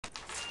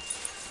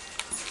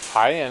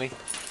Hi, Annie.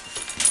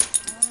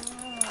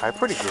 Hi,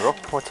 pretty girl.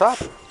 What's up?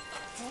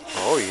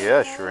 Oh,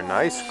 yes, you're a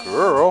nice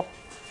girl.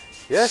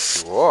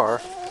 Yes, you are.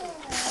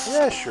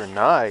 Yes, you're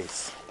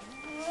nice.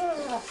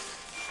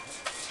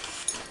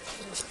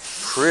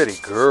 Pretty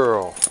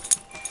girl.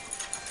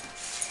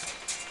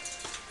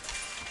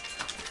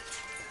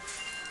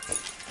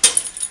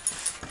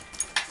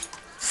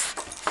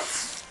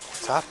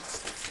 What's up?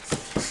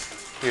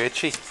 You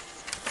itchy?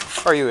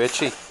 Are you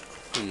itchy?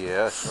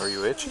 Yes. Are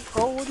you itchy?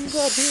 Oh, what do you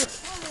got here?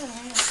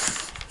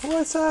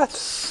 What's that?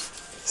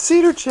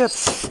 Cedar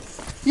chips.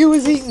 You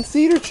was eating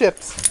cedar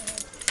chips.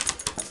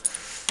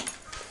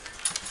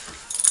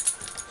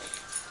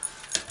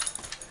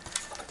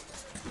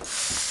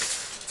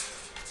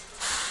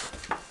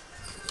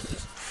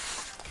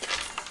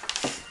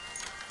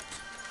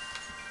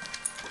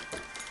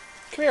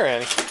 Come here,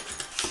 Annie.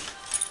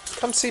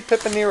 Come see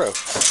Pip and Nero.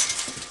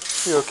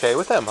 You okay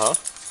with them, huh?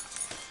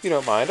 You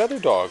don't mind other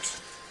dogs.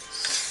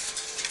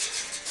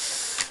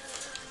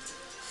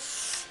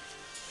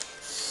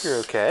 You're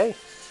okay?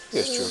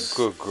 Yes,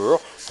 you're a good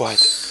girl.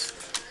 What?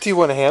 Do you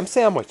want a ham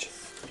sandwich?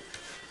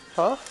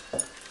 Huh?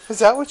 Is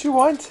that what you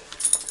want?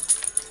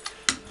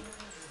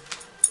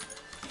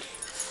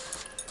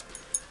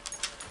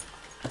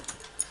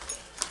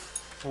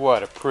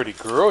 What a pretty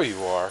girl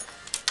you are.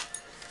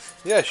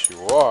 Yes, you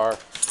are.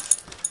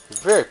 You're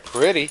very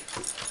pretty.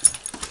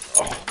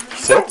 Oh,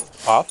 sit.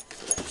 Off.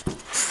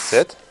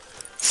 Sit.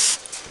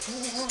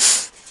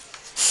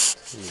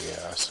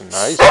 Yes, a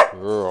nice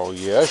girl.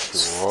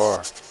 Yes, you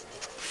are.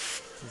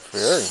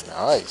 Very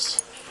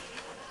nice.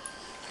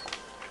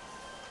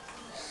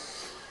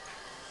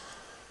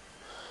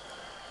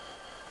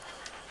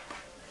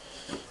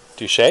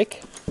 Do you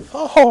shake?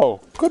 Oh,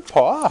 good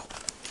paw.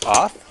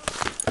 Off.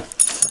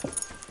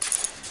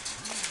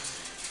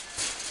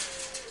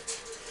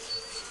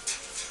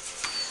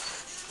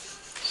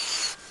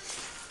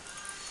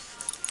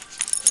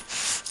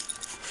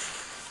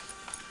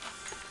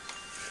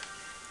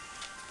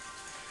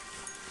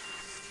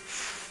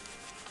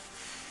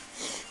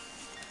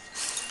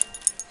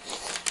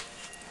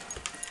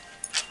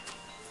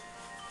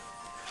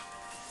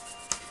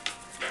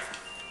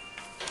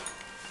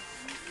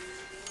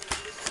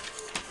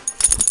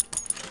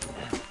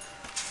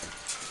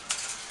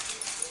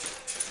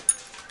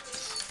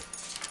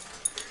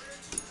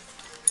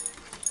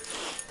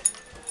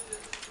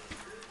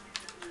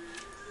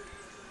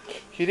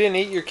 You didn't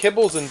eat your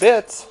kibbles and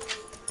bits.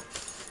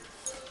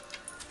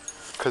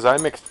 'Cause I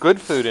mixed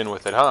good food in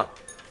with it, huh?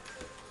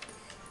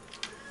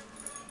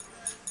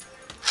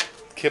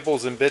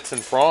 Kibbles and bits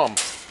and from.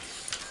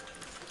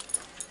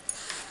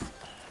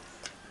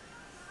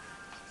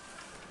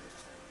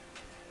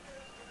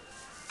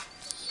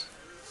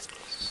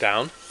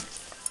 Down.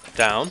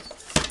 Down.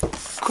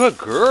 Good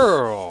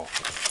girl.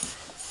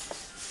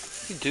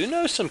 You do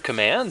know some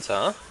commands,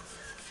 huh?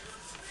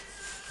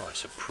 Oh,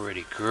 that's a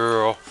pretty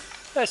girl.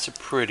 That's a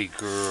pretty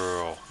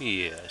girl.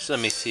 Yes, let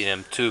me see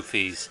them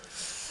toofies.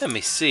 Let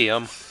me see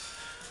them.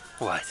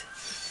 What?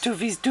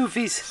 Toofies,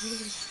 doofies.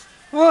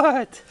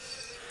 What?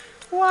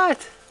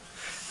 What?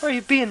 Are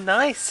you being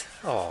nice?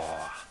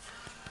 Oh,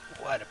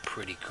 what a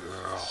pretty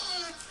girl.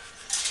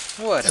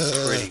 What a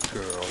pretty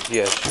girl.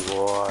 Yes, you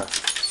are.